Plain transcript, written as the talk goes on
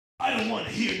I don't want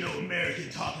to hear no American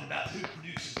talking about who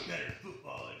produces better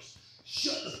footballers.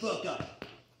 Shut the fuck up.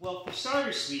 Well, for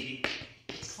starters, sweetie,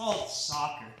 it's called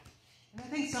soccer. And I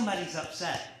think somebody's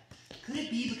upset. Could it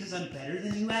be because I'm better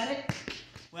than you at it?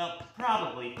 Well,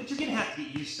 probably, but you're going to have to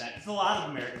get used to that because a lot of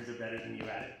Americans are better than you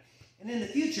at it. And in the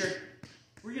future,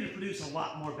 we're going to produce a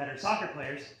lot more better soccer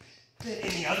players than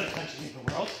any other country in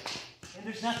the world. And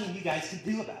there's nothing you guys can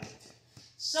do about it.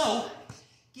 So,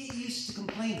 get used to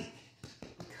complaining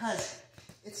because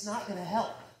it's not going to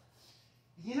help.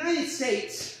 The United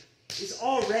States is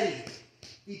already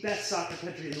the best soccer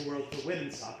country in the world for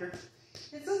women's soccer.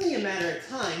 It's only a matter of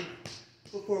time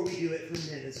before we do it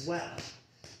for men as well.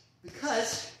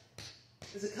 Because,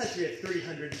 as a country of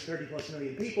 330 plus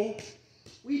million people,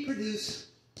 we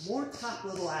produce more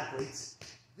top-level athletes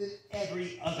than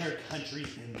every other country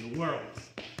in the world.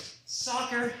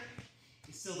 Soccer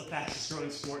is still the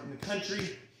fastest-growing sport in the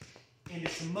country, and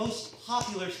it's the most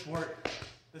popular sport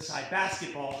beside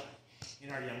basketball in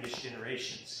our youngest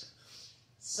generations.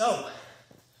 So,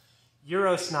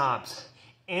 Euro snobs,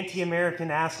 anti-American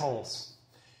assholes,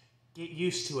 get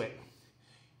used to it.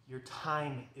 Your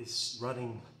time is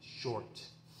running short.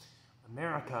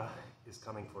 America is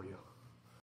coming for you.